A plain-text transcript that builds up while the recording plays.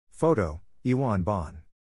Photo, Iwan Bon.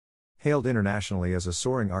 Hailed internationally as a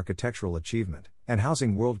soaring architectural achievement, and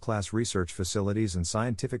housing world-class research facilities and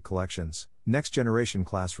scientific collections, next-generation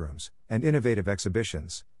classrooms, and innovative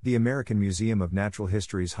exhibitions, the American Museum of Natural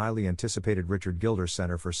History's highly anticipated Richard Gilder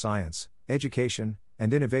Center for Science, Education,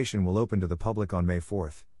 and Innovation will open to the public on May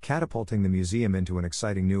 4, catapulting the museum into an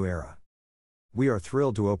exciting new era. We are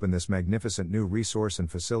thrilled to open this magnificent new resource and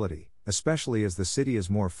facility, especially as the city is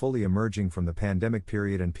more fully emerging from the pandemic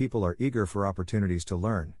period and people are eager for opportunities to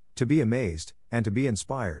learn, to be amazed, and to be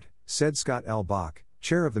inspired, said Scott L. Bach,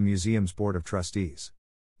 chair of the museum's Board of Trustees.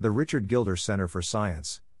 The Richard Gilder Center for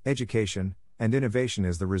Science, Education, and Innovation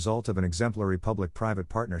is the result of an exemplary public-private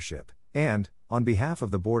partnership, and, on behalf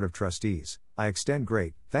of the Board of Trustees, I extend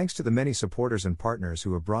great thanks to the many supporters and partners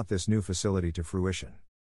who have brought this new facility to fruition.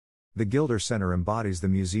 The Gilder Center embodies the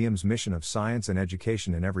museum's mission of science and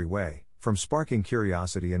education in every way, from sparking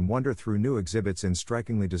curiosity and wonder through new exhibits in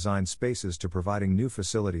strikingly designed spaces to providing new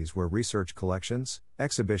facilities where research collections,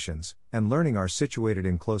 exhibitions, and learning are situated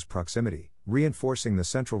in close proximity, reinforcing the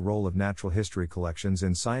central role of natural history collections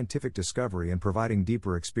in scientific discovery and providing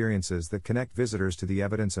deeper experiences that connect visitors to the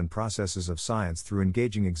evidence and processes of science through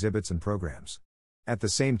engaging exhibits and programs. At the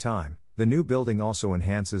same time, the new building also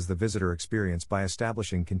enhances the visitor experience by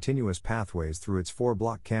establishing continuous pathways through its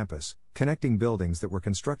 4-block campus, connecting buildings that were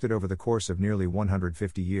constructed over the course of nearly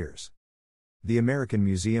 150 years. The American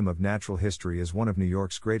Museum of Natural History is one of New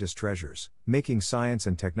York's greatest treasures, making science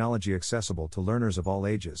and technology accessible to learners of all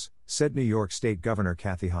ages, said New York State Governor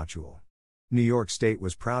Kathy Hochul. New York State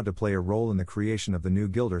was proud to play a role in the creation of the new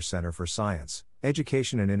Gilder Center for Science,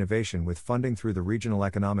 Education and Innovation with funding through the Regional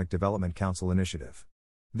Economic Development Council initiative.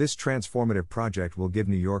 This transformative project will give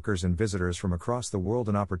New Yorkers and visitors from across the world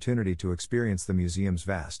an opportunity to experience the museum's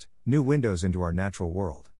vast, new windows into our natural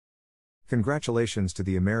world. Congratulations to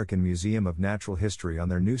the American Museum of Natural History on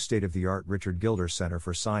their new state-of-the-art Richard Gilder Center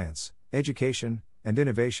for Science, Education, and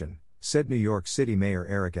Innovation, said New York City Mayor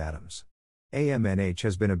Eric Adams. AMNH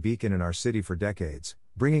has been a beacon in our city for decades,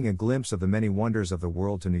 bringing a glimpse of the many wonders of the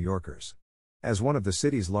world to New Yorkers. As one of the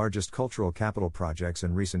city's largest cultural capital projects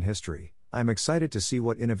in recent history, I am excited to see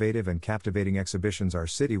what innovative and captivating exhibitions our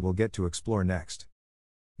city will get to explore next.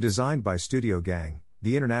 Designed by Studio Gang,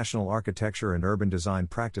 the international architecture and urban design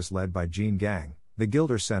practice led by Jean Gang, the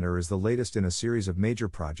Gilder Center is the latest in a series of major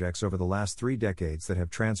projects over the last 3 decades that have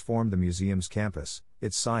transformed the museum's campus,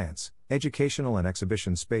 its science, educational and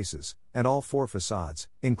exhibition spaces, and all 4 facades,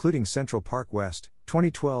 including Central Park West,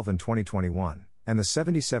 2012 and 2021, and the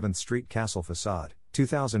 77th Street Castle facade,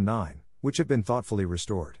 2009, which have been thoughtfully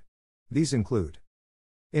restored. These include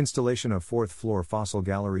installation of 4th-floor fossil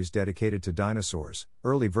galleries dedicated to dinosaurs,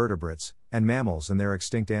 early vertebrates, and mammals and their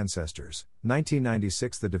extinct ancestors,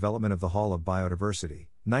 1996 the development of the Hall of Biodiversity,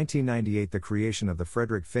 1998 the creation of the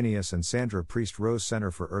Frederick Phineas and Sandra Priest Rose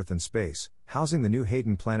Center for Earth and Space, housing the new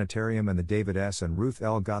Hayden Planetarium and the David S. and Ruth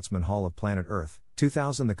L. Gottsman Hall of Planet Earth,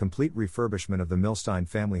 2000 the complete refurbishment of the Milstein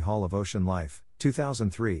Family Hall of Ocean Life,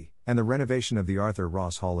 2003, and the renovation of the Arthur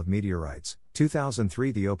Ross Hall of Meteorites,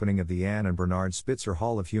 2003 the opening of the Anne and Bernard Spitzer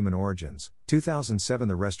Hall of Human Origins, 2007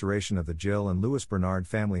 the restoration of the Jill and Louis Bernard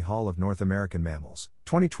Family Hall of North American Mammals,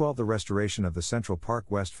 2012 the restoration of the Central Park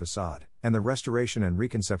West facade, and the restoration and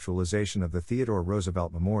reconceptualization of the Theodore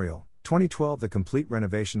Roosevelt Memorial, 2012 the complete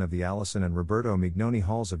renovation of the Allison and Roberto Mignoni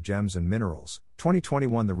Halls of Gems and Minerals,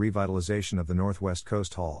 2021 the revitalization of the Northwest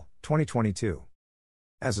Coast Hall, 2022.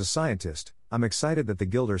 As a scientist, I'm excited that the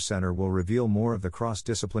Gilder Center will reveal more of the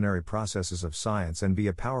cross-disciplinary processes of science and be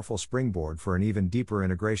a powerful springboard for an even deeper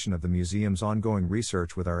integration of the museum's ongoing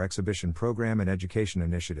research with our exhibition program and education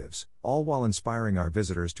initiatives, all while inspiring our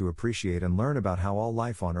visitors to appreciate and learn about how all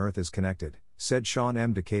life on Earth is connected, said Sean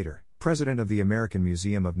M. Decatur, president of the American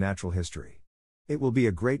Museum of Natural History. It will be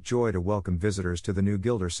a great joy to welcome visitors to the new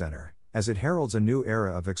Gilder Center, as it heralds a new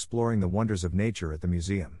era of exploring the wonders of nature at the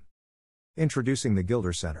museum. Introducing the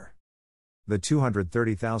Gilder Center. The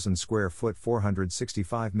 230,000 square foot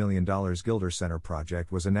 $465 million Gilder Center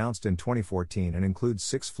project was announced in 2014 and includes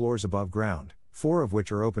 6 floors above ground, 4 of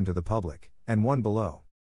which are open to the public, and 1 below.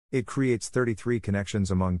 It creates 33 connections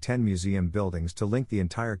among 10 museum buildings to link the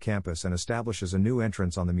entire campus and establishes a new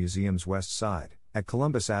entrance on the museum's west side, at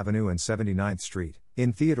Columbus Avenue and 79th Street,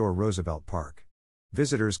 in Theodore Roosevelt Park.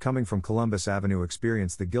 Visitors coming from Columbus Avenue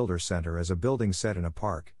experience the Gilder Center as a building set in a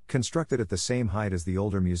park, constructed at the same height as the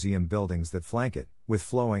older museum buildings that flank it, with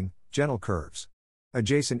flowing, gentle curves.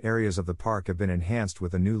 Adjacent areas of the park have been enhanced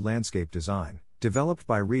with a new landscape design, developed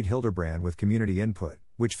by Reed Hildebrand with community input,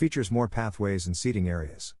 which features more pathways and seating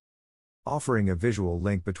areas. Offering a visual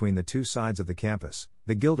link between the 2 sides of the campus,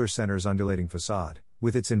 the Gilder Center's undulating facade,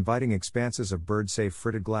 with its inviting expanses of bird-safe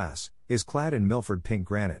fritted glass, is clad in Milford pink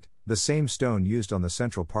granite, the same stone used on the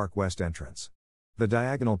Central Park West entrance. The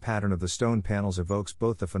diagonal pattern of the stone panels evokes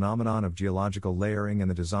both the phenomenon of geological layering and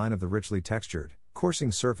the design of the richly textured,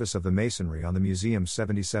 coursing surface of the masonry on the museum's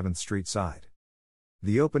 77th Street side.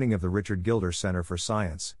 The opening of the Richard Gilder Center for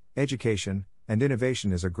Science, Education, and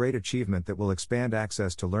Innovation is a great achievement that will expand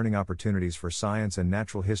access to learning opportunities for science and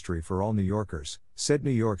natural history for all New Yorkers, said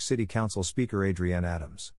New York City Council Speaker Adrienne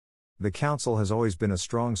Adams. The Council has always been a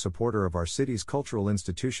strong supporter of our city's cultural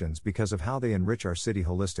institutions because of how they enrich our city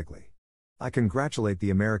holistically. I congratulate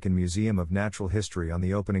the American Museum of Natural History on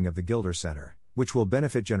the opening of the Gilder Center, which will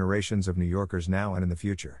benefit generations of New Yorkers now and in the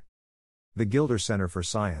future. The Gilder Center for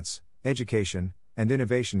Science, Education, and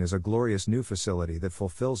Innovation is a glorious new facility that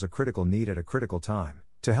fulfills a critical need at a critical time,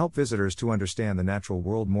 to help visitors to understand the natural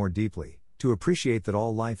world more deeply, to appreciate that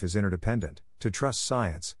all life is interdependent, to trust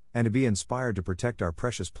science, and to be inspired to protect our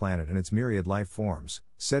precious planet and its myriad life forms,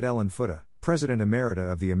 said Ellen Futta, President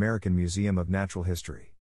Emerita of the American Museum of Natural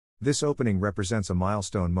History. This opening represents a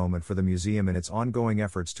milestone moment for the museum in its ongoing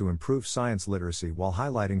efforts to improve science literacy while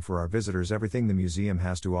highlighting for our visitors everything the museum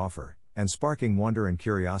has to offer, and sparking wonder and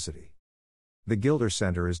curiosity. The Gilder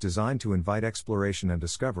Center is designed to invite exploration and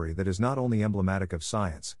discovery that is not only emblematic of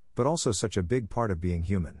science, but also such a big part of being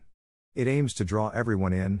human. It aims to draw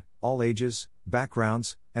everyone in, all ages,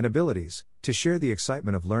 backgrounds, and abilities, to share the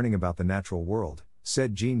excitement of learning about the natural world,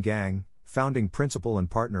 said Jean Gang, founding principal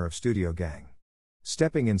and partner of Studio Gang.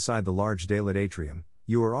 Stepping inside the large daylit atrium,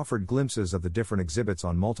 you are offered glimpses of the different exhibits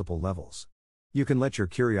on multiple levels. You can let your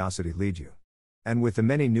curiosity lead you. And with the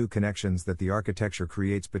many new connections that the architecture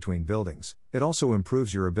creates between buildings, it also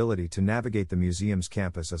improves your ability to navigate the museum's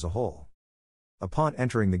campus as a whole. Upon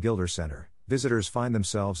entering the Gilder Center, visitors find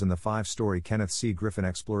themselves in the 5-story Kenneth C. Griffin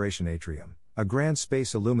Exploration Atrium, a grand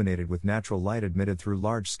space illuminated with natural light admitted through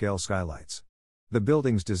large-scale skylights. The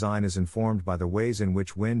building's design is informed by the ways in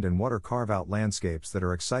which wind and water carve out landscapes that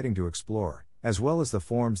are exciting to explore, as well as the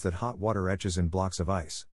forms that hot water etches in blocks of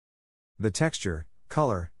ice. The texture,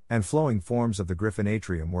 color, and flowing forms of the Griffin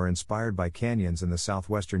Atrium were inspired by canyons in the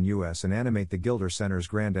southwestern U.S. and animate the Gilder Center's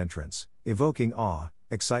grand entrance, evoking awe,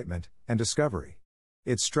 excitement, and discovery.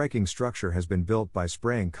 Its striking structure has been built by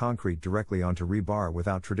spraying concrete directly onto rebar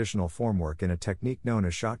without traditional formwork in a technique known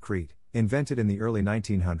as shotcrete, invented in the early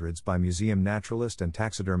 1900s by museum naturalist and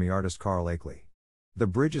taxidermy artist Carl Akeley. The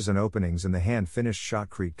bridges and openings in the hand-finished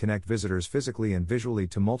shotcrete connect visitors physically and visually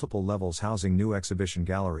to multiple levels housing new exhibition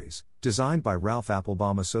galleries, designed by Ralph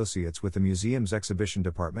Applebaum Associates with the museum's exhibition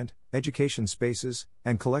department, education spaces,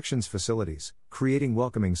 and collections facilities, creating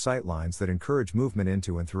welcoming sightlines that encourage movement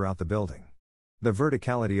into and throughout the building. The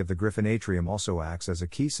verticality of the Griffin Atrium also acts as a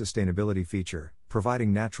key sustainability feature,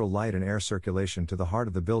 providing natural light and air circulation to the heart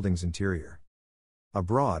of the building's interior. A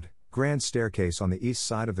broad, grand staircase on the east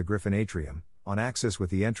side of the Griffin Atrium, on axis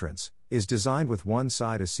with the entrance, is designed with one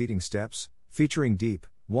side as seating steps, featuring deep,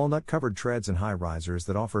 walnut-covered treads and high risers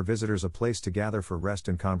that offer visitors a place to gather for rest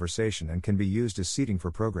and conversation and can be used as seating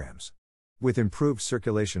for programs. With improved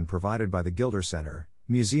circulation provided by the Gilder Center,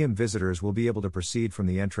 museum visitors will be able to proceed from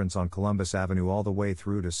the entrance on Columbus Avenue all the way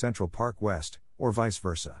through to Central Park West, or vice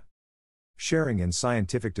versa. Sharing in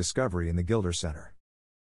scientific discovery in the Gilder Center.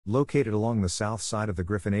 Located along the south side of the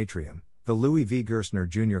Griffin Atrium, the Louis V. Gerstner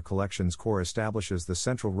Jr. Collections Core establishes the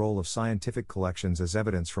central role of scientific collections as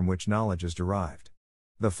evidence from which knowledge is derived.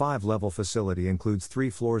 The 5-level facility includes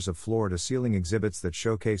 3 floors of floor-to-ceiling exhibits that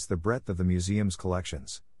showcase the breadth of the museum's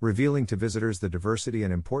collections, revealing to visitors the diversity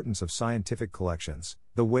and importance of scientific collections,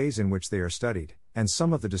 the ways in which they are studied, and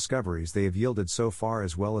some of the discoveries they have yielded so far,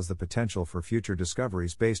 as well as the potential for future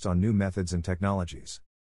discoveries based on new methods and technologies.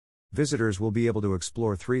 Visitors will be able to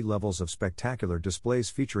explore 3 levels of spectacular displays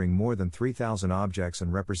featuring more than 3,000 objects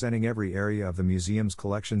and representing every area of the museum's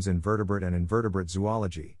collections in vertebrate and invertebrate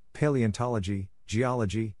zoology, paleontology,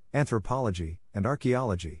 geology, anthropology, and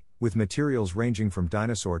archaeology, with materials ranging from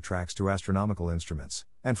dinosaur tracks to astronomical instruments,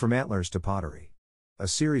 and from antlers to pottery. A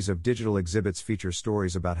series of digital exhibits feature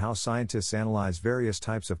stories about how scientists analyze various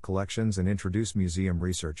types of collections and introduce museum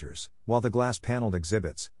researchers, while the glass-paneled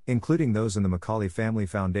exhibits, including those in the Macaulay Family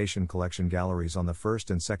Foundation collection galleries on the first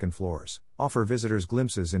and second floors, offer visitors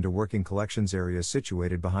glimpses into working collections areas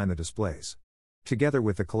situated behind the displays. Together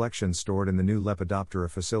with the collections stored in the new Lepidoptera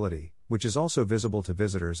facility, which is also visible to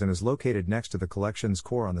visitors and is located next to the collections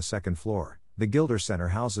core on the second floor, the Gilder Center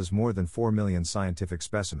houses more than 4 million scientific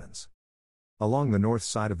specimens. Along the north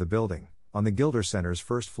side of the building, on the Gilder Center's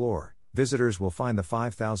first floor, visitors will find the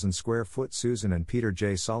 5,000 square foot Susan and Peter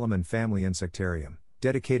J. Solomon Family Insectarium,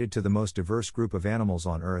 dedicated to the most diverse group of animals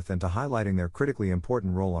on Earth and to highlighting their critically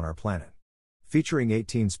important role on our planet. Featuring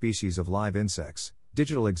 18 species of live insects,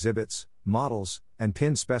 digital exhibits, models, and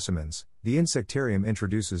pinned specimens, the insectarium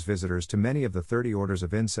introduces visitors to many of the 30 orders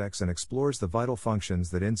of insects and explores the vital functions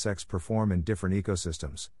that insects perform in different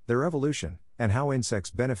ecosystems, their evolution, and how insects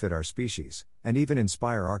benefit our species, and even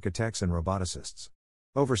inspire architects and roboticists.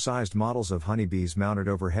 Oversized models of honeybees mounted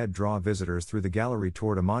overhead draw visitors through the gallery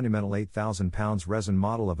toward a monumental 8,000 pounds resin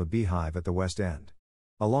model of a beehive at the west end.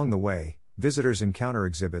 Along the way, visitors encounter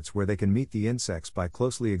exhibits where they can meet the insects by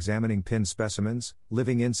closely examining pinned specimens,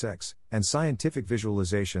 living insects, and scientific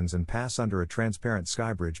visualizations, and pass under a transparent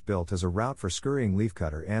skybridge built as a route for scurrying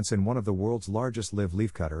leafcutter ants in one of the world's largest live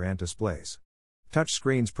leafcutter ant displays. Touch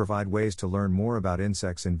screens provide ways to learn more about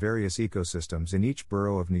insects in various ecosystems in each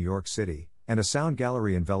borough of New York City, and a sound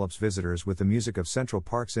gallery envelops visitors with the music of Central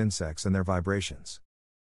Park's insects and their vibrations.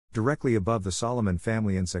 Directly above the Solomon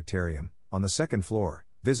Family Insectarium, on the second floor,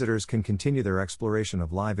 visitors can continue their exploration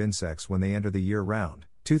of live insects when they enter the year-round,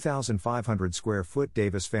 2,500 square foot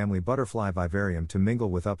Davis Family Butterfly Vivarium to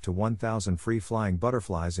mingle with up to 1,000 free-flying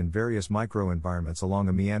butterflies in various microenvironments along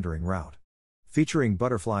a meandering route. Featuring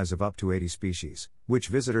butterflies of up to 80 species, which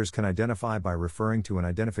visitors can identify by referring to an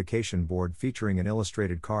identification board featuring an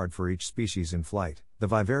illustrated card for each species in flight, the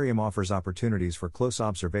vivarium offers opportunities for close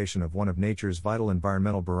observation of one of nature's vital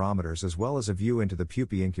environmental barometers, as well as a view into the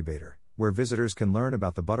pupae incubator, where visitors can learn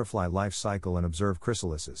about the butterfly life cycle and observe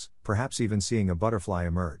chrysalises, perhaps even seeing a butterfly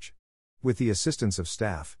emerge. With the assistance of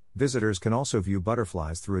staff, visitors can also view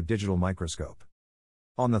butterflies through a digital microscope.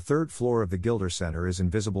 On the third floor of the Gilder Center is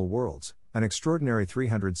Invisible Worlds, an extraordinary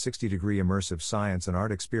 360-degree immersive science and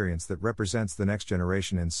art experience that represents the next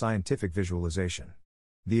generation in scientific visualization.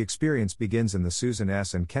 The experience begins in the Susan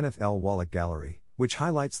S. and Kenneth L. Wallach Gallery, which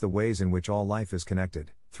highlights the ways in which all life is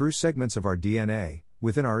connected, through segments of our DNA,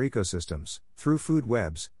 within our ecosystems, through food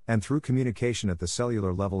webs, and through communication at the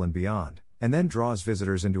cellular level and beyond, and then draws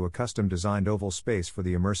visitors into a custom-designed oval space for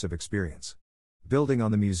the immersive experience. Building on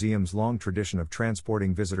the museum's long tradition of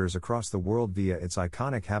transporting visitors across the world via its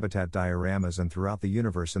iconic habitat dioramas and throughout the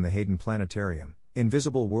universe in the Hayden Planetarium,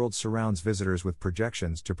 Invisible Worlds surrounds visitors with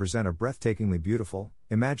projections to present a breathtakingly beautiful,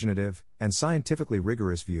 imaginative, and scientifically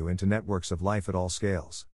rigorous view into networks of life at all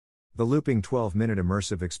scales. The looping 12-minute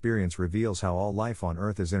immersive experience reveals how all life on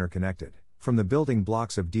Earth is interconnected, from the building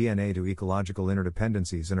blocks of DNA to ecological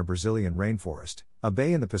interdependencies in a Brazilian rainforest, a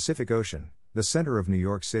bay in the Pacific Ocean, the center of New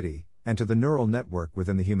York City, and to the neural network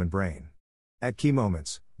within the human brain. At key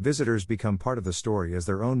moments, visitors become part of the story as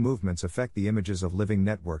their own movements affect the images of living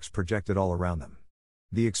networks projected all around them.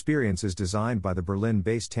 The experience is designed by the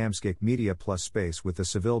Berlin-based Tamskik Media Plus Space with the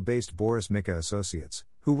Seville-based Boris Mika Associates,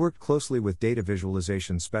 who worked closely with data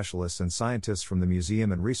visualization specialists and scientists from the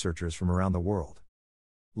museum and researchers from around the world.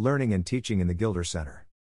 Learning and teaching in the Gilder Center.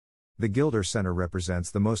 The Gilder Center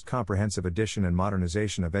represents the most comprehensive addition and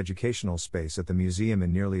modernization of educational space at the museum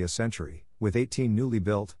in nearly a century, with 18 newly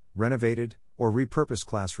built, renovated, or repurposed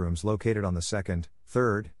classrooms located on the second,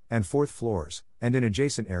 third, and fourth floors, and in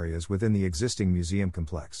adjacent areas within the existing museum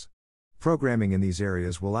complex. Programming in these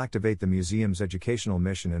areas will activate the museum's educational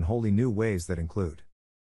mission in wholly new ways that include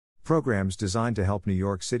programs designed to help New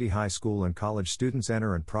York City high school and college students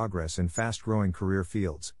enter and progress in fast-growing career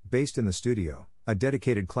fields, based in the studio, a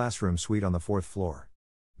dedicated classroom suite on the fourth floor.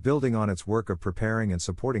 Building on its work of preparing and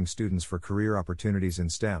supporting students for career opportunities in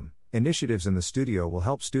STEM, initiatives in the studio will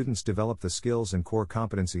help students develop the skills and core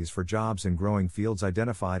competencies for jobs in growing fields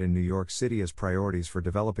identified in New York City as priorities for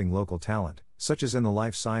developing local talent, such as in the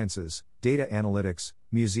life sciences, data analytics,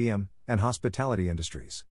 museum, and hospitality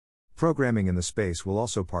industries. Programming in the space will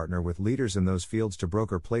also partner with leaders in those fields to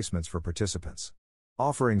broker placements for participants.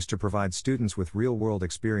 Offerings to provide students with real-world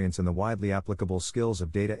experience in the widely applicable skills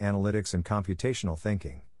of data analytics and computational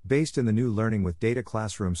thinking, based in the new Learning with Data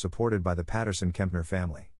classroom supported by the Patterson-Kempner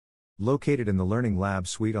family. Located in the Learning Lab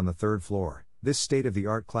suite on the third floor, this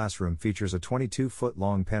state-of-the-art classroom features a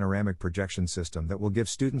 22-foot-long panoramic projection system that will give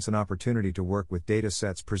students an opportunity to work with data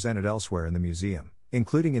sets presented elsewhere in the museum,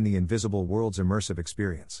 including in the Invisible Worlds immersive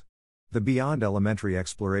experience. The Beyond Elementary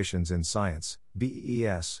Explorations in Science,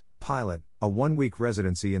 BES, pilot, a one-week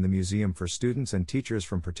residency in the museum for students and teachers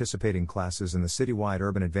from participating classes in the citywide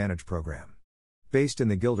Urban Advantage program. Based in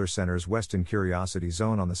the Gilder Center's Weston Curiosity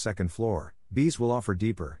Zone on the second floor, BES will offer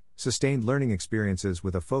deeper, sustained learning experiences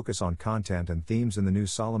with a focus on content and themes in the new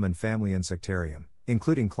Solomon Family Insectarium,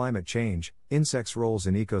 including climate change, insects' roles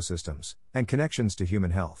in ecosystems, and connections to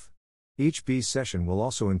human health. Each BES session will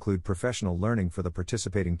also include professional learning for the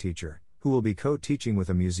participating teacher, who will be co-teaching with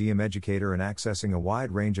a museum educator and accessing a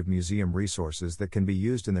wide range of museum resources that can be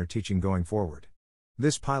used in their teaching going forward.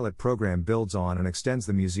 This pilot program builds on and extends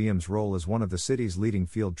the museum's role as one of the city's leading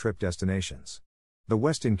field trip destinations. The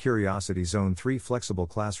Weston Curiosity Zone 3 flexible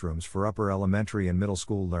classrooms for upper elementary and middle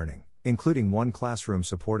school learning, including one classroom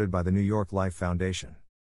supported by the New York Life Foundation.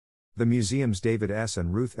 The museum's David S.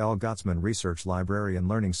 and Ruth L. Gottsman Research Library and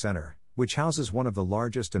Learning Center, which houses one of the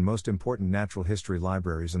largest and most important natural history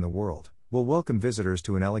libraries in the world, will welcome visitors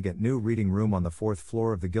to an elegant new reading room on the 4th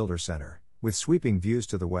floor of the Gilder Center, with sweeping views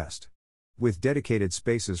to the west. With dedicated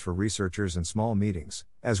spaces for researchers and small meetings,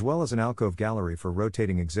 as well as an alcove gallery for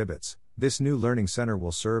rotating exhibits, this new learning center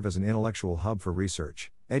will serve as an intellectual hub for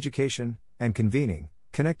research, education, and convening,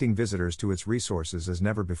 connecting visitors to its resources as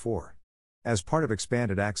never before. As part of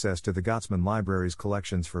expanded access to the Gottsman Library's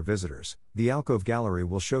collections for visitors, the alcove gallery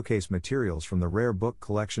will showcase materials from the rare book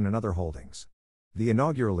collection and other holdings. The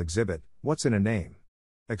inaugural exhibit, What's in a Name?,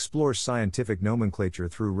 explores scientific nomenclature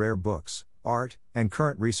through rare books, art, and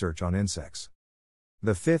current research on insects.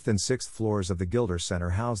 The 5th and 6th floors of the Gilder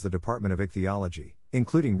Center house the Department of Ichthyology,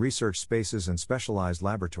 including research spaces and specialized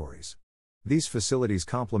laboratories. These facilities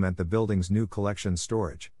complement the building's new collection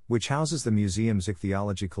storage, which houses the museum's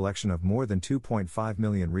ichthyology collection of more than 2.5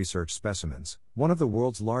 million research specimens, one of the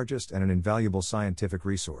world's largest and an invaluable scientific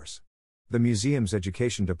resource. The museum's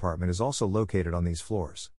education department is also located on these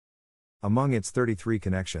floors. Among its 33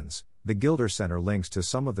 connections, the Gilder Center links to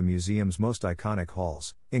some of the museum's most iconic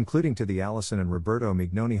halls, including to the Allison and Roberto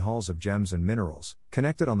Mignoni Halls of Gems and Minerals,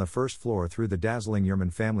 connected on the 1st floor through the dazzling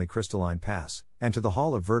Yerman family crystalline pass, and to the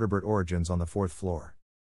Hall of Vertebrate Origins on the 4th floor.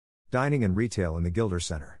 Dining and retail in the Gilder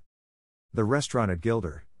Center. The restaurant at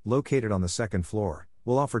Gilder, located on the 2nd floor,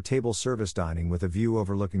 will offer table service dining with a view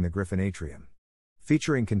overlooking the Griffin Atrium.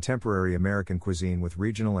 Featuring contemporary American cuisine with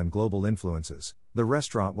regional and global influences, the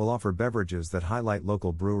restaurant will offer beverages that highlight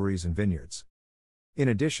local breweries and vineyards. In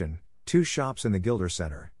addition, 2 shops in the Gilder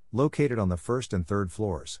Center, located on the 1st and 3rd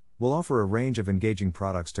floors, will offer a range of engaging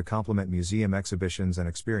products to complement museum exhibitions and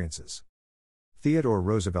experiences. Theodore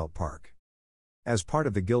Roosevelt Park. As part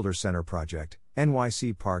of the Gilder Center project,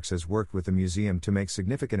 NYC Parks has worked with the museum to make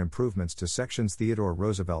significant improvements to sections Theodore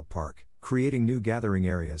Roosevelt Park, creating new gathering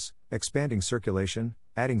areas, expanding circulation,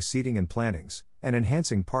 adding seating and plantings, and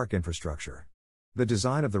enhancing park infrastructure. The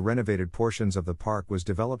design of the renovated portions of the park was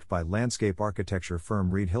developed by landscape architecture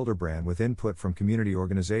firm Reed Hildebrand with input from community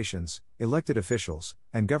organizations, elected officials,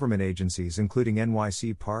 and government agencies including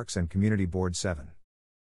NYC Parks and Community Board 7.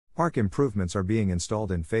 Park improvements are being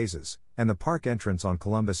installed in phases, and the park entrance on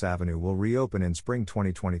Columbus Avenue will reopen in spring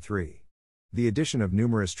 2023. The addition of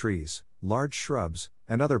numerous trees, large shrubs,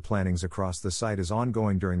 and other plantings across the site is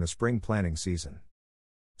ongoing during the spring planting season.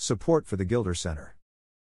 Support for the Gilder Center.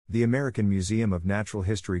 The American Museum of Natural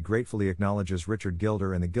History gratefully acknowledges Richard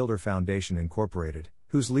Gilder and the Gilder Foundation Incorporated,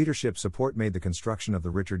 whose leadership support made the construction of the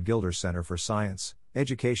Richard Gilder Center for Science,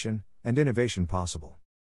 Education, and Innovation possible.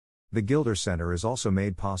 The Gilder Center is also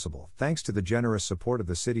made possible thanks to the generous support of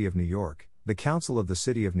the City of New York, the Council of the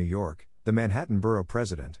City of New York, the Manhattan Borough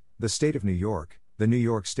President, the State of New York, the New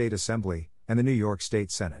York State Assembly, and the New York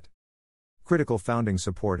State Senate. Critical founding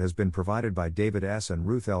support has been provided by David S. and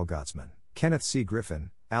Ruth L. Gottsman, Kenneth C.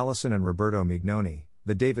 Griffin, Allison and Roberto Mignoni,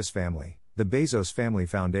 the Davis family, the Bezos Family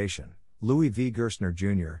Foundation, Louis V. Gerstner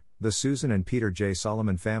Jr., the Susan and Peter J.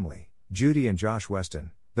 Solomon family, Judy and Josh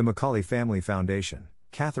Weston, the Macaulay Family Foundation,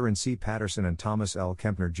 Catherine C. Patterson and Thomas L.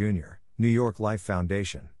 Kempner Jr., New York Life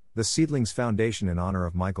Foundation, the Seedlings Foundation in honor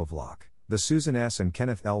of Michael Vlock, the Susan S. and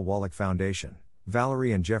Kenneth L. Wallach Foundation,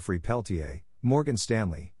 Valerie and Jeffrey Peltier, Morgan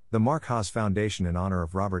Stanley, the Mark Haas Foundation in honor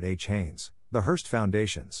of Robert H. Haynes, the Hearst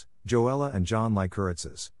Foundations, Joella and John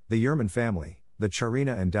Lykuritzes, the Yerman family, the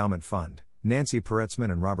Charina Endowment Fund, Nancy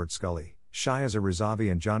Peretzman and Robert Scully, Shia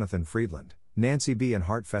Zarizavi and Jonathan Friedland, Nancy B. and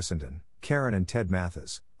Hart Fessenden, Karen and Ted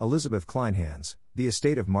Mathis, Elizabeth Kleinhans, the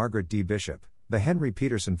estate of Margaret D. Bishop, the Henry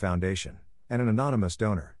Peterson Foundation, and an anonymous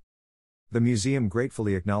donor. The museum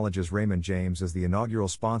gratefully acknowledges Raymond James as the inaugural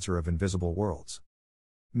sponsor of Invisible Worlds.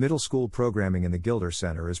 Middle school programming in the Gilder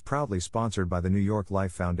Center is proudly sponsored by the New York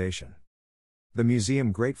Life Foundation. The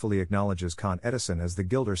museum gratefully acknowledges Con Edison as the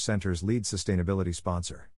Gilder Center's lead sustainability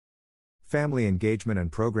sponsor. Family engagement and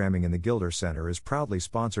programming in the Gilder Center is proudly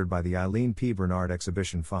sponsored by the Eileen P. Bernard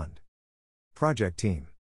Exhibition Fund. Project Team.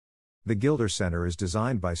 The Gilder Center is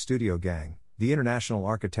designed by Studio Gang, the international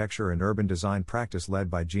architecture and urban design practice led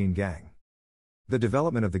by Jean Gang. The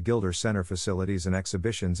development of the Gilder Center facilities and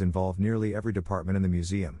exhibitions involve nearly every department in the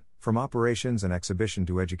museum, from operations and exhibition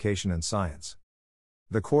to education and science.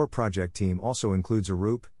 The core project team also includes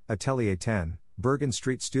Arup, Atelier 10, Bergen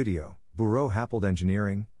Street Studio, Bureau Happold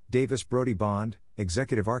Engineering, Davis Brody Bond,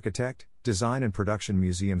 Executive Architect, Design and Production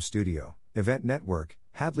Museum Studio, Event Network,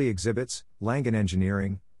 Hadley Exhibits, Langen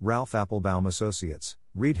Engineering, Ralph Applebaum Associates,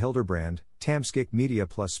 Reed Hildebrand, Tamskik Media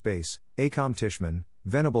Plus Space, Acom Tishman,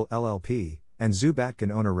 Venable LLP, and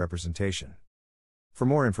Zubatkin Owner Representation. For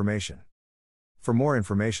more information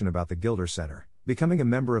about the Gilder Center, becoming a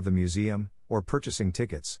member of the museum, or purchasing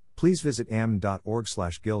tickets, please visit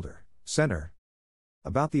am.org/Gilder Center.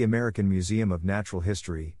 About the American Museum of Natural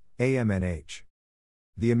History, AMNH.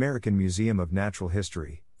 The American Museum of Natural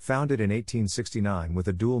History, founded in 1869 with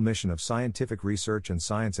a dual mission of scientific research and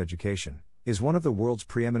science education, is one of the world's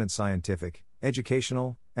preeminent scientific,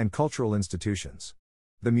 educational, and cultural institutions.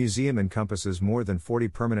 The museum encompasses more than 40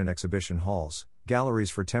 permanent exhibition halls, galleries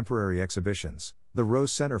for temporary exhibitions, the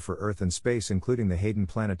Rose Center for Earth and Space including the Hayden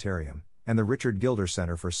Planetarium, and the Richard Gilder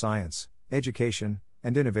Center for Science, Education,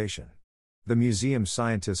 and Innovation. The museum's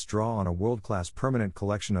scientists draw on a world-class permanent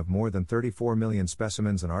collection of more than 34 million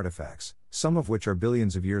specimens and artifacts, some of which are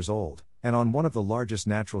billions of years old, and on one of the largest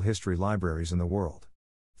natural history libraries in the world.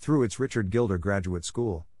 Through its Richard Gilder Graduate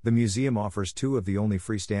School, the museum offers two of the only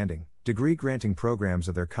freestanding, degree-granting programs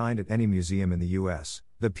of their kind at any museum in the U.S.,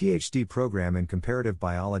 the PhD program in Comparative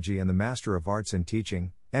Biology and the Master of Arts in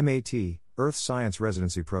Teaching, MAT, Earth Science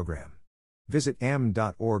Residency Program. Visit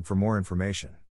am.org for more information.